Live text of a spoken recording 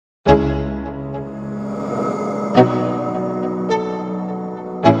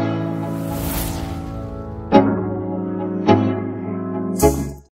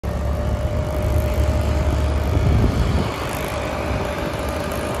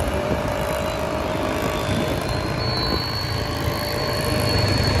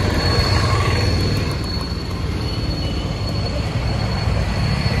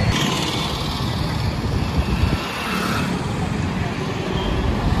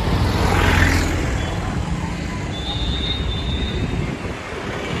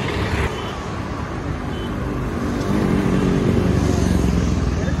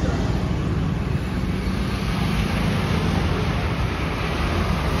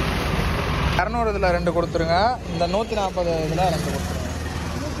200 இதில் 2 கொடுத்துருங்க. இந்த 140 இதில் 2 கொடுத்துருங்க.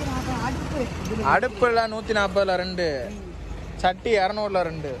 அடுப்பில் 140 2, சட்டி 200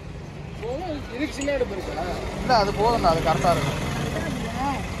 2. இதுக்கு சின்ன அடுப்பு இருக்கா? இல்லை அது போதும், அது கரெக்டாக இருக்கும்.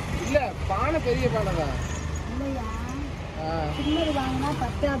 இல்லை பானை பெரிய பானை தான். சின்னது வாங்கினா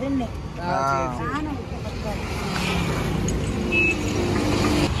பத்தாதுன்னு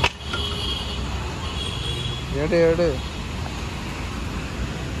எடு எடு.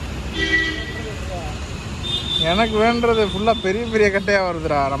 எனக்கு வேண்டது ஃபுல்லாக பெரிய பெரிய கட்டையாக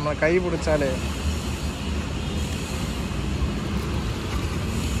வருதுடா, நம்ம கை பிடிச்சாலே.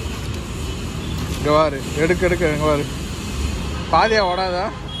 இங்கே வாரு, எடுக்க எடுக்க இங்கே வாரு. பாதியா ஓடாதா?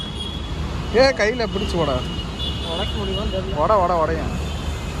 கையில் பிடிச்சி ஓடா. உடக்க முடியுமா? உடையும்.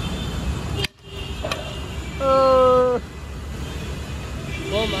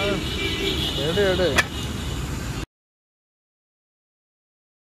 எடு எடு.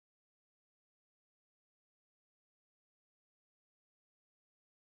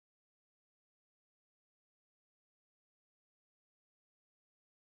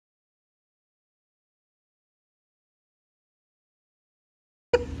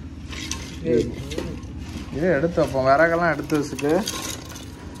 இது எடுத்து வைப்போம். விறகெல்லாம் எடுத்து வச்சுட்டு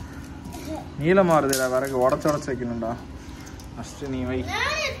நீளமாக வருதுடா விறகு, உடச்சு வைக்கணும்டா. ஃபஸ்ட்டு நீ வை.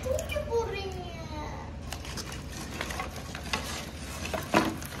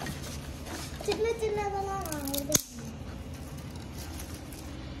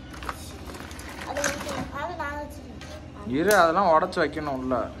 இரு, அதெல்லாம் உடச்சு வைக்கணும்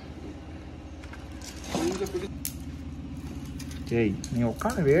உள்ள. ஏய் நீ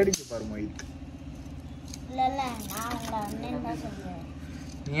உட்காந்து வேடிக்கை பாரு மொய்த்து.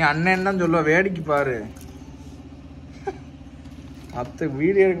 நீ அண்ணன் தான் சொல்லுவ, வேடிக்கை பாரு. மற்ற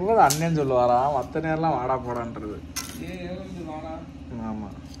வீடியோ எடுக்கும்போது அண்ணன் சொல்லுவாரா, மற்ற நேரம்லாம் வாடா போடான்றது.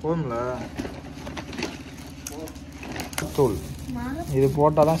 ஆமாம் போதும்ல. தூள் இது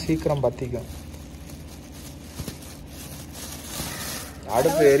போட்டால் தான் சீக்கிரம் பற்றிக்கும்.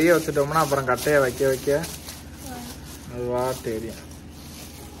 அடுப்பு எரிய வச்சுட்டோம்னா அப்புறம் கட்டையை வைக்க வைக்க அது வாட்டு எரியும்.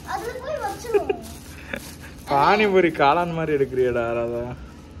 பானிபூரி காளான் மாதிரி எடுக்கிறியடா ராதா.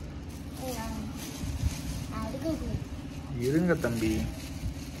 இருங்க தம்பி.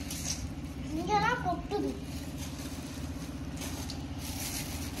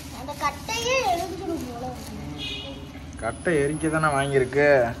 கட்டை எரிக்க தானே வாங்கியிருக்கு.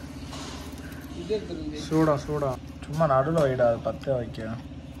 சூடம் சூடம் சும்மா நடுவில் வைடா, அது பற்ற வைக்க.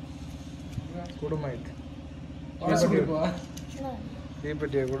 குடும்பம்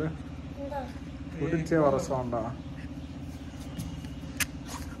தீப்பெட்டியை கூட குடிச்சே வர சோண்டா.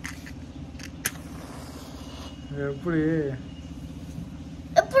 எப்படி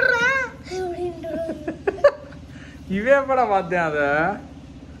இவே பட பார்த்தேன். அத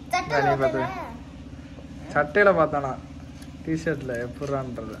நீ பார்த்த சட்டையில பார்த்தானா, டிஷர்ட்ல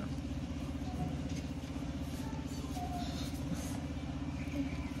எப்படான்றது.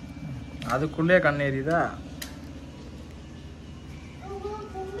 அதுக்குள்ளே கண் எரியுதா?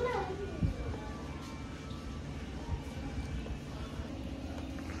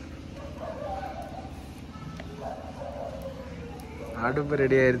 அடுப்பு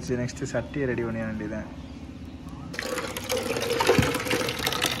ரெடி ஆயிடுச்சு. நெக்ஸ்ட் சட்டியை ரெடி பண்ணிட வேண்டியதான்.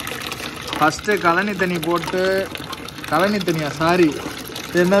 ஃபஸ்ட்டு கழனி தண்ணி போட்டு, கழனி தண்ணியா சாரி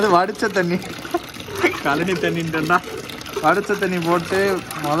என்னது வடித்த தண்ணி, கழனி தண்ணின்றா வடித்த தண்ணி போட்டு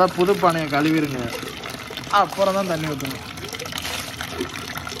புது பானையை கழுவிடுங்க. அப்புறம் தான் தண்ணி ஊற்றணும்.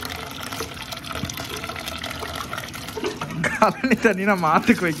 கழனி தண்ணி நான்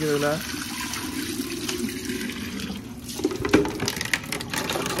மாட்டுக்கு வைக்கிறதுல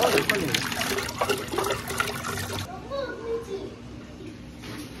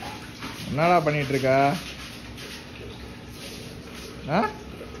என்னடா பண்ணிட்டு இருக்கா?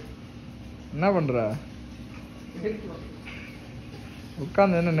 என்ன பண்ற?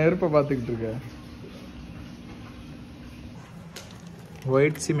 உட்காந்து என்ன நெருப்பை பார்த்துக்கிட்டு இருக்க?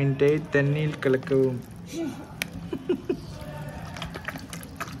 ஒயிட் சிமெண்டை தண்ணீர் கலக்கவும்,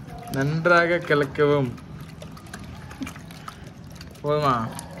 நன்றாக கலக்கவும். போதுமா?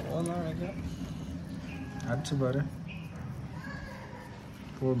 அடிச்சு பாரு.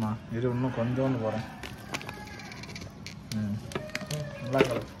 போதுமா? இது இன்னும் கொஞ்சோண்டு போகிறேன். நல்லா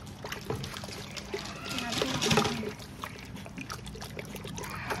கலக்கு.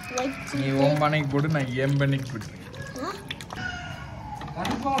 நீ உன் பண்ணைக்கு போட்டு நான் என் பண்ணைக்கு போட்டு.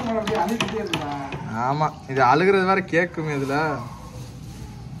 ஆமா, இது அழுகிறது வேற கேட்கும். இதுல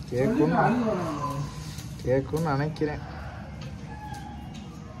கேட்கும்னு நினைக்கிறேன்.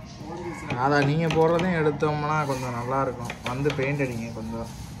 அதான் நீங்க போடுறதையும் எடுத்தோம்னா கொஞ்சம் நல்லா இருக்கும். வந்து பெயிண்ட் அடிங்க கொஞ்சம்.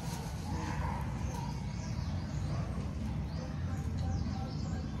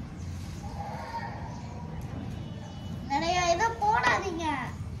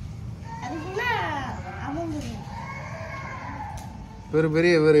 இவர்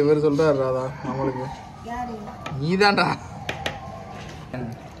பெரிய இவர் சொல்றாரு ராதா நம்மளுக்கு. நீதான்டா.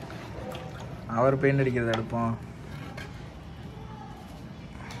 அவர் பெயிண்ட் அடிக்கிறத எடுப்போம்.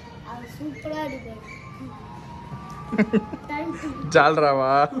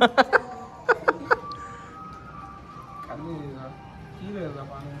 ஜால்ராவா?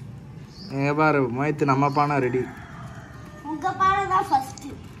 எங்க பாரு மோஹித், நம்ம பானை ரெடி. உங்க பானை தான் ஃபர்ஸ்ட்,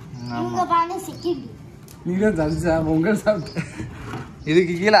 உங்க பானை செகண்ட். நீங்க தரிசா பொங்கல் சாப்பிட்டு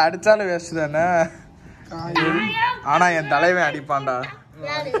இதுக்கு கீழே அடிச்சாலும் வேஸ்ட் தானே. ஆனா என் தலைவன் அடிப்பான்டா.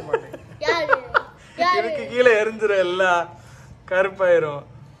 இதுக்கு கீழே எரிஞ்சிடும், எல்லாம் கருப்பாயிரும்.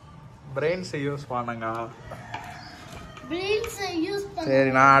 பிரெயின்ஸை யூஸ் பண்ணுங்க. சரி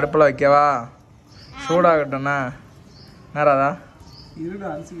நான் அடுப்பில் வைக்கவா? சூடாகட்டும்ண்ணா. நேராதா?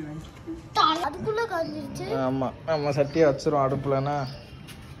 ஆமாம், நம்ம சட்டியை வச்சிரும் அடுப்புலண்ணா.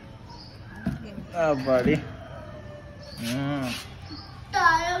 அப்பாடி.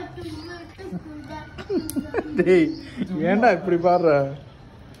 டேய் ஏண்டா இப்படி பாடுற?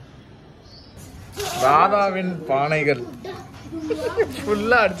 ராதாவின் பானைகள்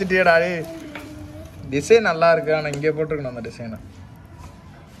ஃபுல்லா அடிச்சிட்டியடா. டிசைன் நல்லா இருக்கு, ஆனா இங்கே போட்டிருக்கணும் அந்த டிசைனை.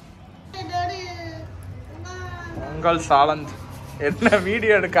 பொங்கல் சாலஞ்ச். என்ன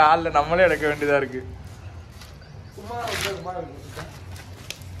வீடியோ எடுக்க ஆள்ல, நம்மளே எடுக்க வேண்டியதா இருக்கு.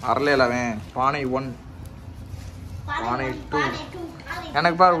 வரலையலவன் பானை 1 பானை 2.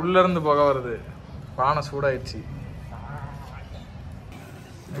 எனக்கு பாரு உள்ள இருந்து புகை வருது. பானை சூடாயிடுச்சு.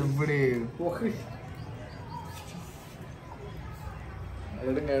 எப்படி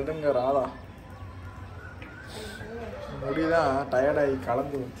எடுங்க எடுங்க ராதா. முடிதான் டயர்டாகி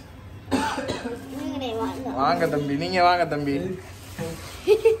கலந்து வச்சு. வாங்க தம்பி, நீங்க வாங்க தம்பி.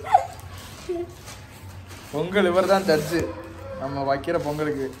 பொங்கல் இவர் தான் ஜட்ஜு. நம்ம வைக்கிற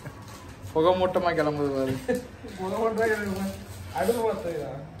பொங்கலுக்கு புகை மூட்டமா கிளம்புது பாரு.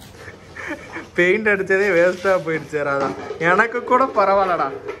 பெயிண்ட் அடிச்சதே வேஸ்டா போயிடுச்சு ராதா. எனக்கு கூட பரவாயில்லடா.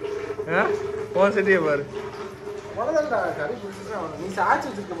 உன் செடியை பாரு.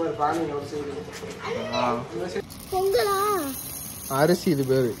 அரிசி இது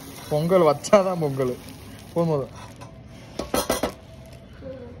பேரு. பொங்கல் வச்சாதான் பொங்கல். போகும்போது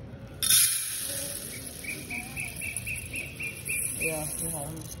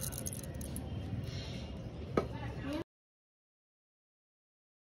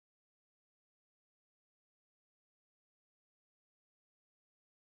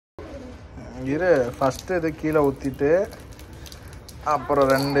இரு. ஃபஸ்ட்டு இது கீழே ஊற்றிட்டு அப்புறம்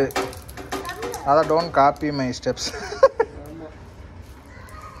 2 அதான் டோன்ட் காப்பி மை ஸ்டெப்ஸ்.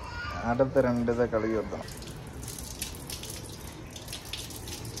 அடுத்த 2 இதை கழுவி வைப்போம்.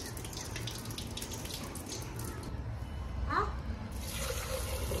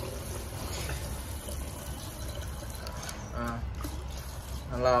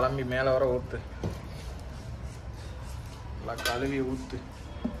 நல்லா அலம்பி மேலே வர ஊற்று. நல்லா கழுவி ஊற்று.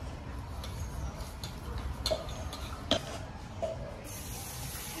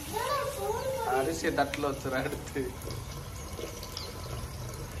 அரிசியை தட்டில் வச்சுறேன். எடுத்து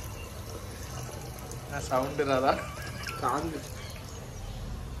sound Radha Khandu.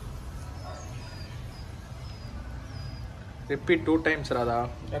 Repeat 2 times Radha.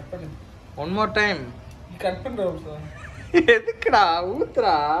 Cut பண்ணு. 1 more time. கட் பண்ற. எதுக்குடா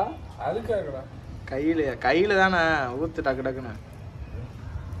ஊத்துறா? அதுக்காகடா. கையில தானே ஊத்து டக்கு டக்குன்னு.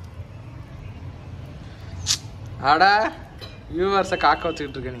 ஆடா வியூவர்ஸை காக்க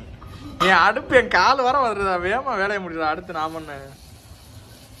வச்சுக்கிட்டு இருக்க நீ. என் அடுப்பு என் கால் வர வருதா? வேகமா வேலையை முடியல. அடுத்து நான் பண்ண.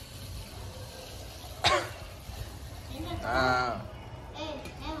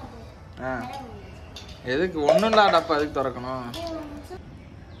 எதுக்கு ஒன்றும் இல்லாடப்பா, எதுக்கு திறக்கணும்?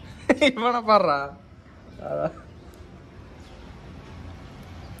 இவனை பாடுறா.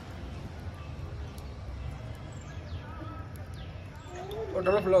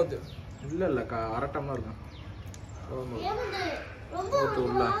 இல்லை இல்லைக்கா, 1/2 டம்ளர் இருக்கும். ஊற்று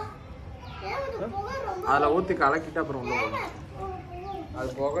உள்ள. அதில் ஊற்றி கலக்கிட்டு அப்புறம் உள்ள போகும். அது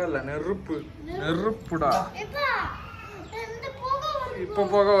புகை இல்லை, நெருப்பு. நெருப்புடா. இப்போ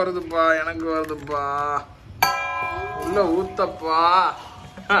புகை வருதுப்பா, எனக்கு வருதுப்பா. உள்ள ஊத்தப்பா.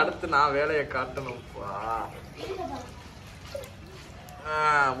 அடுத்து நான் வேலையை காட்டணும்ப்பா.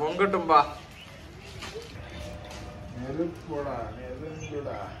 பொங்கட்டும்பா. நெருப்புடா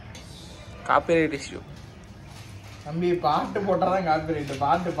நெருப்புடா. காப்பிரைட் இஷ்யூ தம்பி. பாட்டு போட்டாதான் காப்பிரைட்.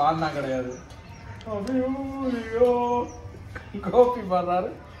 பாட்டு பாடினா கிடையாது. ஐயோ கோபி பாடுறாரு.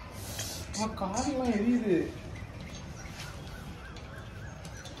 காரெல்லாம் எரியுது.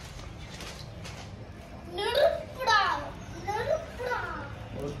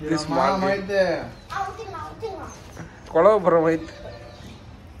 கொலவு போற வயிற்று.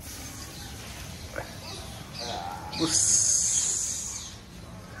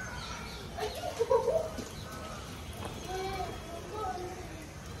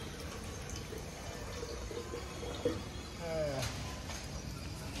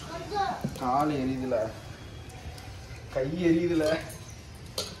 கால் எரியுதுல, கை எரியுதுல.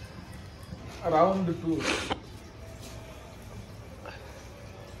 Round 2.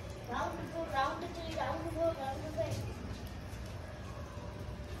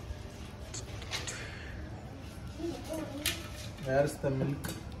 Where's the milk?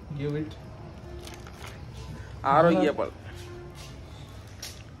 Give it. Aarogya ball.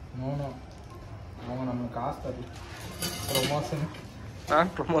 No. அவங்க நம்ம காசு தரு. ப்ரொமோஷன்.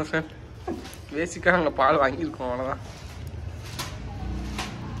 ப்ரொமோஷன். பேசிக்காக நாங்கள் பால் வாங்கியிருக்கோம், அவ்வளோதான்.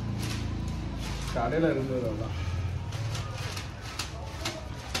 கடையில் இருந்தது அதான்.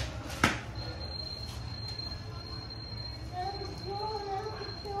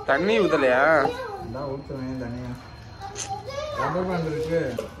 தண்ணி ஊற்றலையா? இதான் ஊற்றுவேன் தனியாக. ரப்பர் பேண்ட் இருக்கு.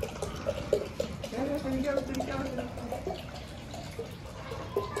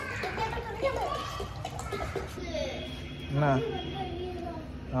 என்ன?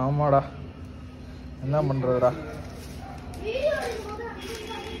 ஆமாடா, என்ன பண்றதுடா?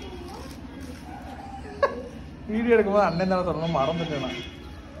 வீடியோ எடுக்கும்போது அண்ணன் தானே சொல்லணும், மறந்துட்டேன் நான்.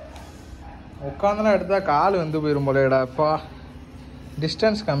 உட்காந்துலாம் எடுத்தா கால் வந்து போயிடும் போலேடா. அப்பா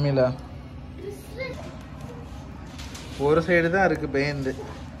டிஸ்டன்ஸ் கம்மியில ஒரு சைடு தான் இருக்கு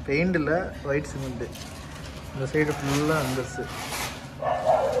பெயிண்ட் இல்லை, ஒயிட் சிமெண்ட். இந்த சைடு ஃபுல்லாக வந்துருச்சு.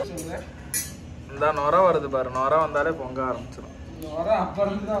 இந்த நொரை வருது பாரு, நொரை வந்தாலே பொங்க ஆரம்பிச்சிடும்.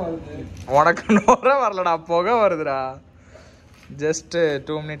 உனக்கு நொரை வரலடா, புகை வருதுடா. ஜஸ்ட்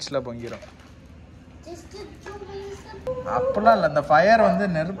 2 மினிட்ஸில் பொங்கிடும். அப்பெல்லாம் இல்லை, இந்த ஃபயர் வந்து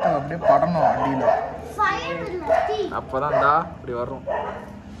நெருப்பு அப்படியே படணும் அடியில், அப்போதான் இந்தா இப்படி வரும்.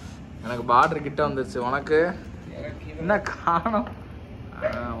 எனக்கு பார்டர் கிட்ட வந்துருச்சு. உனக்கு என்ன காணும்?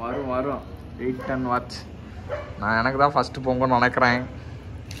 வரும் 8-10 வாட்ச். நான் எனக்கு தான் ஃபஸ்ட்டு பொங்கன்னு நினைக்கிறேன்.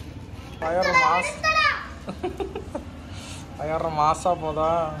 ஃபயர் மாசா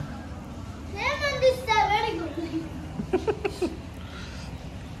போதா?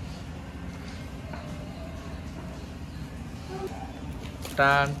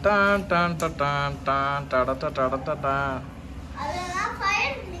 Don Don Don Don Don Don.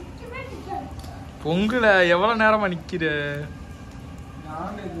 பொங்கல எவ்வளவு நேரமா நிக்கிற?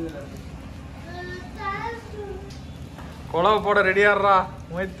 குழவை போட ரெடியாடுறா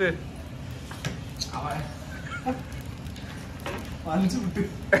மொய்த்து.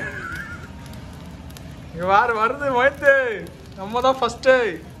 இங்க வாரு, வருது மொய்த்து. நம்ம தான் ஃபர்ஸ்ட்.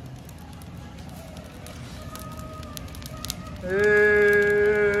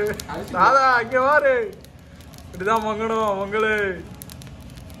 தாதா அங்க வாரு, இப்படிதான் பொங்கணும் பொங்கலு.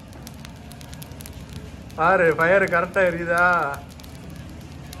 பாரு ஃபயர் கரெக்டா எரியுதா?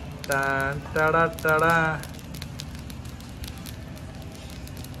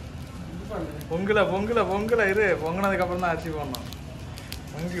 பொங்கல இரு, பொங்கினதுக்கு அப்புறம் தான் அரிசி போடணும்.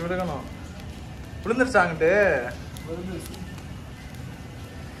 பொங்கி விழுகணும். விழுந்துருச்சாங்கிட்டு.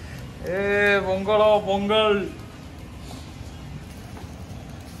 பொங்கலோ பொங்கல்.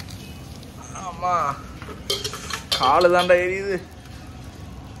 ஆமா, காலு தாண்டா எரியுது.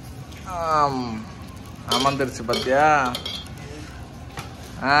 அமர்ந்துருச்சு பாத்தியா?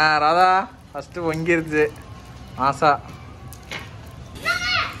 ராதா ஃபர்ஸ்ட் பொங்கிருச்சு மாசா.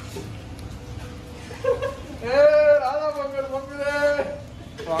 ராதா பொங்கல் பொங்குது.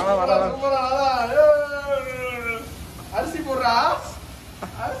 அரிசி போடுறா,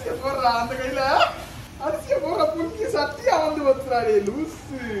 அரிசிய போடுறா, அந்த கையில அரிசிய போடுற. புரிஞ்சு சத்தியா வந்து வச்சுறாடி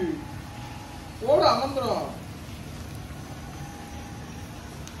லூசு. போட அமர்ந்துடும்.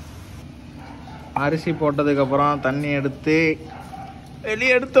 அரிசி போட்டதுக்கு அப்புறம் தண்ணி எடுத்து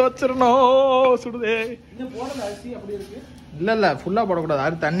வெளியே எடுத்து வச்சிடணும். சுடுதே. இல்ல ஃபுல்லா போடக்கூடாது.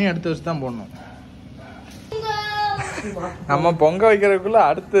 அது தண்ணி எடுத்து வச்சு தான் போடணும். நம்ம பொங்க வைக்கிறதுக்குள்ள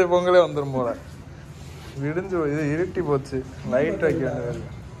அடுத்த பொங்கலே வந்துடும் போல. விடிஞ்சு இது இருட்டி போச்சு. லைட் வைக்க வேண்டியது.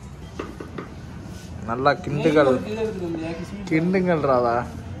 நல்லா கிண்டுங்கள்றாதா?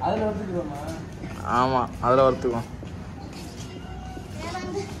 ஆமா, அதுல வறுத்துக்குவோம்.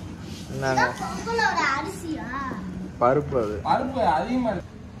 பருப்பு, அது அதிகமா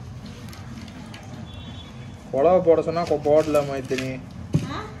குழவை போட சொன்னா போடல. மைத்தினி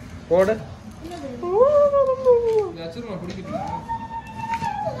போடு.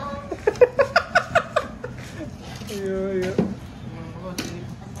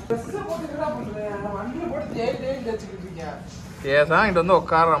 ஏதான் இங்க வந்து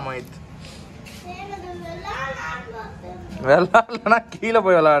உட்கார்ற மைத். விளாடலன்னா கீழே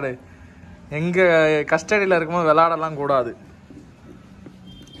போய் விளாடு. எங்கள் கஸ்டடியில் இருக்கும்போது விளாடலாம் கூடாது.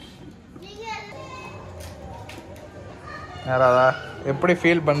 யாராதா எப்படி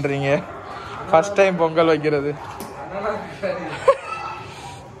ஃபீல் பண்ணுறீங்க ஃபஸ்ட் டைம் பொங்கல் வைக்கிறது?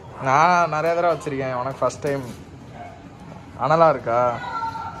 நான் நிறைய தடவை வச்சுருக்கேன். உனக்கு ஃபஸ்ட் டைம் அனலாக இருக்கா?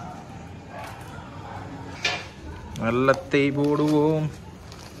 வெள்ளத்தை போடுவோம்.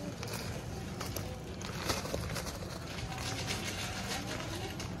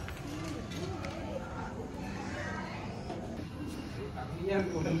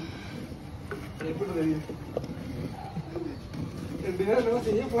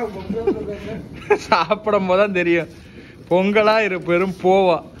 சாப்பிடும் போதுதான் தெரியும் பொங்கலா இரு பெரும்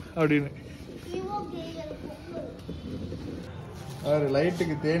போவா அப்படின்னு.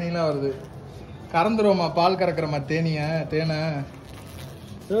 லைட்டுக்கு தேனிலாம் வருது. கறந்துருவோமா பால் கறக்குறமா தேனை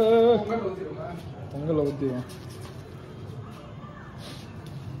பொங்கல் ஊற்றிடுவோம்.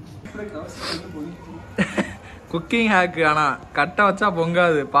 Cooking hack. ஆனால் கட்டை வச்சா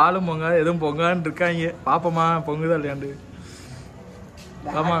பொங்காது, பாலும் பொங்காது, எதுவும் பொங்கான்னு இருக்காங்க. பாப்போமா பொங்குதா இல்லையாண்டு.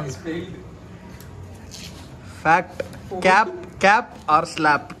 ஆமாம், ஃபேக்ட். Gap R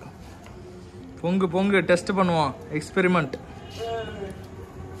slab. பொங்கு டெஸ்ட் பண்ணுவோம். எக்ஸ்பெரிமெண்ட்.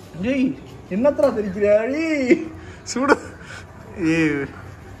 ஏய் என்னத்தரா தெரிக்கிறியா? சுடு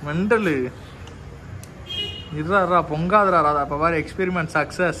மெண்டலு. இருறா பொங்காதுரா ராதா. அப்போ பாரு எக்ஸ்பெரிமெண்ட்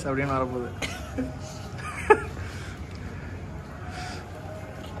சக்ஸஸ் அப்படின்னு வரப்போகுது.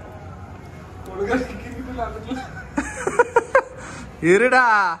 இருடா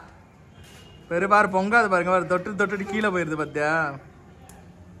பெருபாரு பொங்காது பாருங்க. பாரு தொட்டு கீழே போயிருது பார்த்தியா?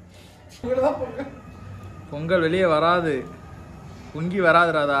 பொங்கல் வெளியே வராது, பொங்கி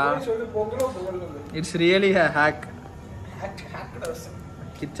வராது Radha. It's really hack,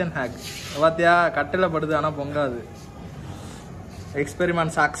 kitchen hack. பார்த்தியா கட்டில் படுது ஆனால் பொங்காது.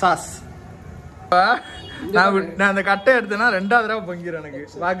 Experiment success. நான் அந்த கட்டை எடுத்தேன்னா 2வது தடவை பொங்கிடும் எனக்கு.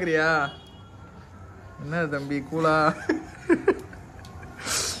 பார்க்குறியா? என்ன தம்பி கூலா?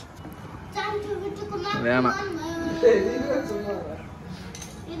 வேணாம்.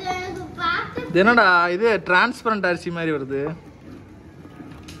 என்னடா இது டிரான்ஸ்பரண்ட் அரிசி மாதிரி வருது.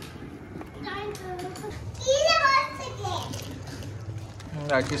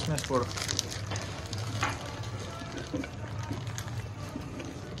 கிஸ்மிஸ் போடு.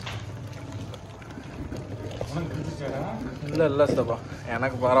 இல்லை சபா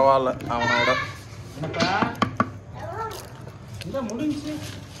எனக்கு பரவாயில்ல அவனோட.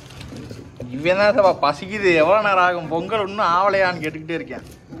 இவன் தான் சபா பசிக்குது. எவ்வளோ நேரம் ஆகும்? பொங்கல் இன்னும் ஆவலையான்னு கேட்டுக்கிட்டே இருக்கேன்.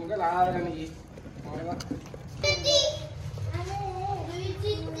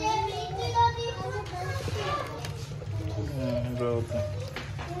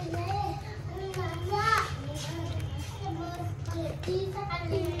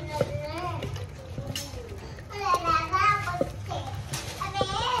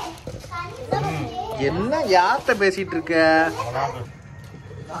 என்ன யார்கிட்ட பேசிட்டு இருக்க?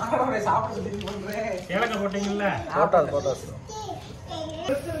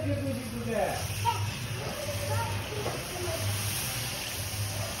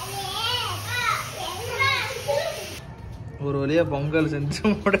 ஒரு வழியா பொங்கல் செஞ்சு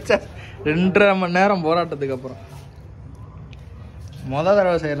முடிச்ச 2.5 மணி நேரம் போராட்டத்துக்கு அப்புறம். முதல்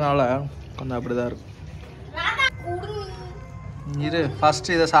தடவை செய்யறதுனால கொஞ்சம் அப்படிதான் இருக்கும். இரு ஃபர்ஸ்ட்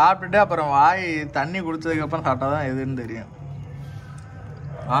இதை சாப்பிட்டுட்டு அப்புறம் வாய் தண்ணி குடிச்சதுக்கு அப்புறம் சாப்பிட்டா தான் எதுன்னு தெரியும்.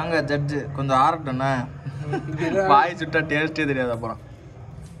 வாங்க ஜட்ஜு கொஞ்சம் ஆறட்டும்ண்ணே. வாய் சுட்டா டேஸ்டே தெரியாது அப்புறம்.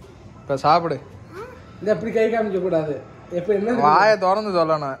 இப்போ சாப்பிடு. இந்த அப்படி கை காமிக்க கூடாது. எப்போ என்ன வாயை திறந்து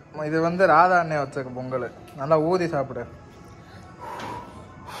சொல்லணும். இது வந்து ராதா அண்ணே வச்ச பொங்கல். நல்லா ஊதி சாப்பிடு.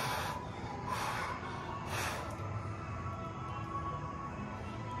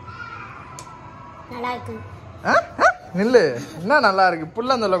 நல்லா இருக்கு. நில்லு. என்ன நல்லா இருக்கு?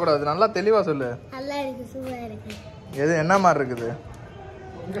 இப்படிலாம் சொல்லக்கூடாது. நல்லா தெளிவா சொல்லு. நல்லா இருக்கு, சூப்பரா இருக்கு. எது என்ன மாதிரி இருக்குது?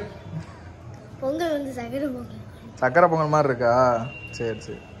 பொங்கல் வந்து சக்கரை பொங்கல். சக்கரை பொங்கல் மாதிரி இருக்கா?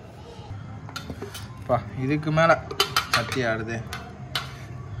 சரி பா. இதுக்கு மேல சட்டி ஆடுது.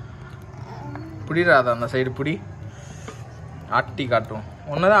 புடிடாத அந்த சைடு புடி. ஆட்டி காட்டும்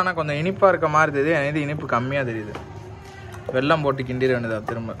ஒண்ணுதான். ஆனா கொஞ்சம் இனிப்பா இருக்க மாதிரி தெரியுது. எனக்கு இனிப்பு கம்மியா தெரியுது. வெல்லம் போட்டு கிண்டிட வேண்டியதா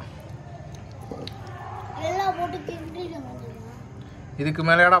திரும்ப. இதுக்கு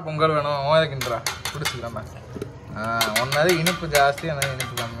மேலேடா பொங்கல் வேணும். ஓதக்கின்றா பிடிச்சிக்கிறேன். ஒன்னது இனிப்பு ஜாஸ்தி, ஒன்னது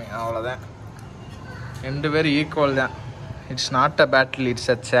இனிப்பு கம்மி. அவ்வளோதான். 2 பேரும் ஈக்குவல் தான். It's not a battle,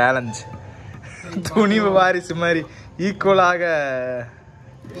 it's a challenge. Thunivu Varisu மாதிரி ஈக்குவலாக.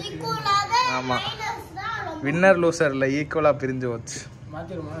 ஆமாம், வின்னர் லூசர் இல்லை, ஈக்குவலாக பிரிஞ்சு வச்சு.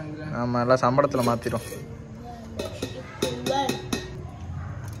 ஆமாம், எல்லாம் சம்பளத்தில் மாற்றிடும்.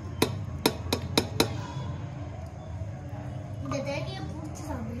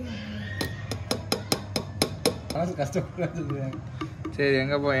 கஷ்டப்பட்டு. சரி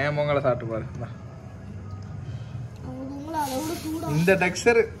எங்க போ ஏன் பொங்கலை சாப்பிட்டு பாரு. இந்த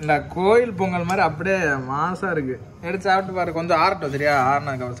டெக்ஸ்டர் இந்த கோயில் பொங்கல் மாதிரி அப்படியே மாசா இருக்கு. எடுத்து சாப்பிட்டு பாரு. கொஞ்சம் ஆறட்டும் சரியா?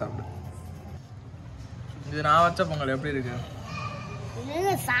 ஆறுனதுக்கப்புறம் சாப்பிடு. இது நான் வச்ச பொங்கல் எப்படி இருக்கு?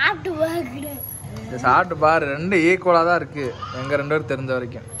 சாப்பிட்டு பாரு. ரெண்டு ஈக்குவலா தான் இருக்கு எங்க ரெண்டு பேரும் தெரிஞ்ச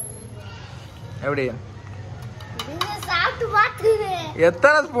வரைக்கும். எப்படி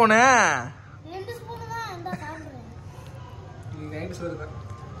எத்தனை ஸ்பூனு?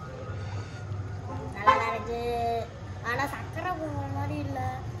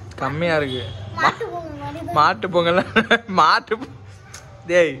 கம்மியா இருக்கு. மாட்டு பொங்கல் மாட்டு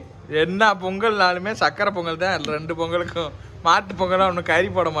டேய் என்ன பொங்கல்னாலுமே சக்கரை பொங்கல் தான். ரெண்டு பொங்கலுக்கும் மாட்டு பொங்கலாம் ஒன்றும் கறி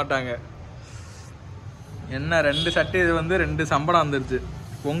போட மாட்டாங்க. என்ன 2 சட்டி இது வந்து 2 சம்பளம் வந்துருச்சு.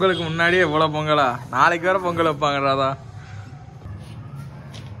 பொங்கலுக்கு முன்னாடியே இவ்வளோ பொங்கலா? நாளைக்கு வேற பொங்கல் வைப்பாங்கடாதா.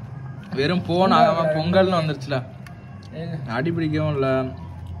 வெறும் போன் ஆகாம பொங்கல்னு வந்துருச்சுல. அடி பிடிக்கவும் இல்லை.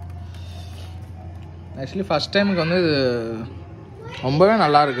 ஆக்சுவலி ஃபர்ஸ்ட் டைமுக்கு வந்து இது ரொம்பவே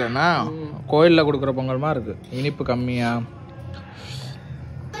நல்லா இருக்கு. என்ன கோயிலில் கொடுக்குற பொங்கல் மாதிரி இருக்கு. இனிப்பு கம்மியா.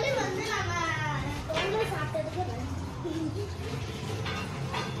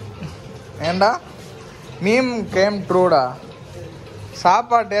 ஏண்டா மீம் கேம் ட்ரூடா.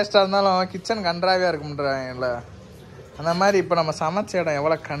 சாப்பாடு டேஸ்ட்டாக இருந்தாலும் கிச்சன் கன்றாவியாக இருக்கும்ன்றாங்கல்ல, அந்த மாதிரி இப்போ நம்ம சமைச்ச இடம்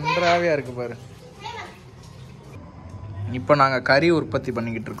எவ்வளோ கன்றாவியாக இருக்குது பாரு. இப்போ நாங்கள் கறி உற்பத்தி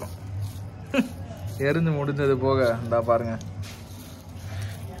பண்ணிக்கிட்டு இருக்கோம். எரிஞ்சு முடிஞ்சது போக இந்தா பாருங்க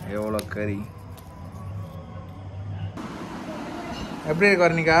எவ்வளோ கறி. எப்படி இருக்கு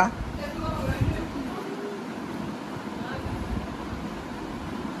வர்ணிகா?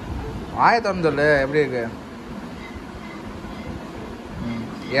 ஆயத்தம் சொல்லு எப்படி இருக்கு?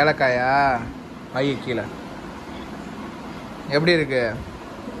 ஏலக்காயா வை கீழே. எப்படி இருக்கு?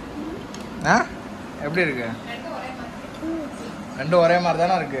 ஆ எப்படி இருக்கு? ரெண்டும் ஒரே மாதிரி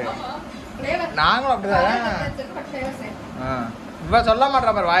தானே இருக்கு. நாங்களும் அப்படிதான். இவ சொல்ல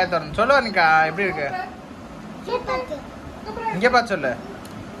மாட்டா பாரு வாயை திறந்து. சொல்லு வர்ணிகா எப்படி இருக்கு? இங்க பார்த்து சொல்லு.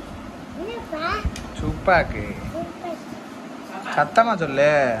 சூப்பாக்கு சத்தமா சொல்லு.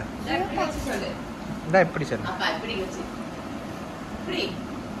 இந்த இப்படி சொல்லு.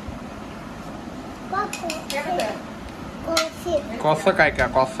 கொசை காய்க்கா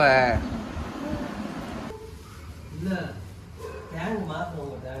கொசை.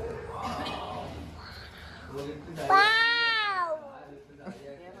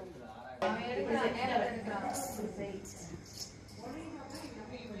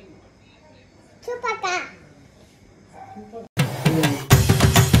 Super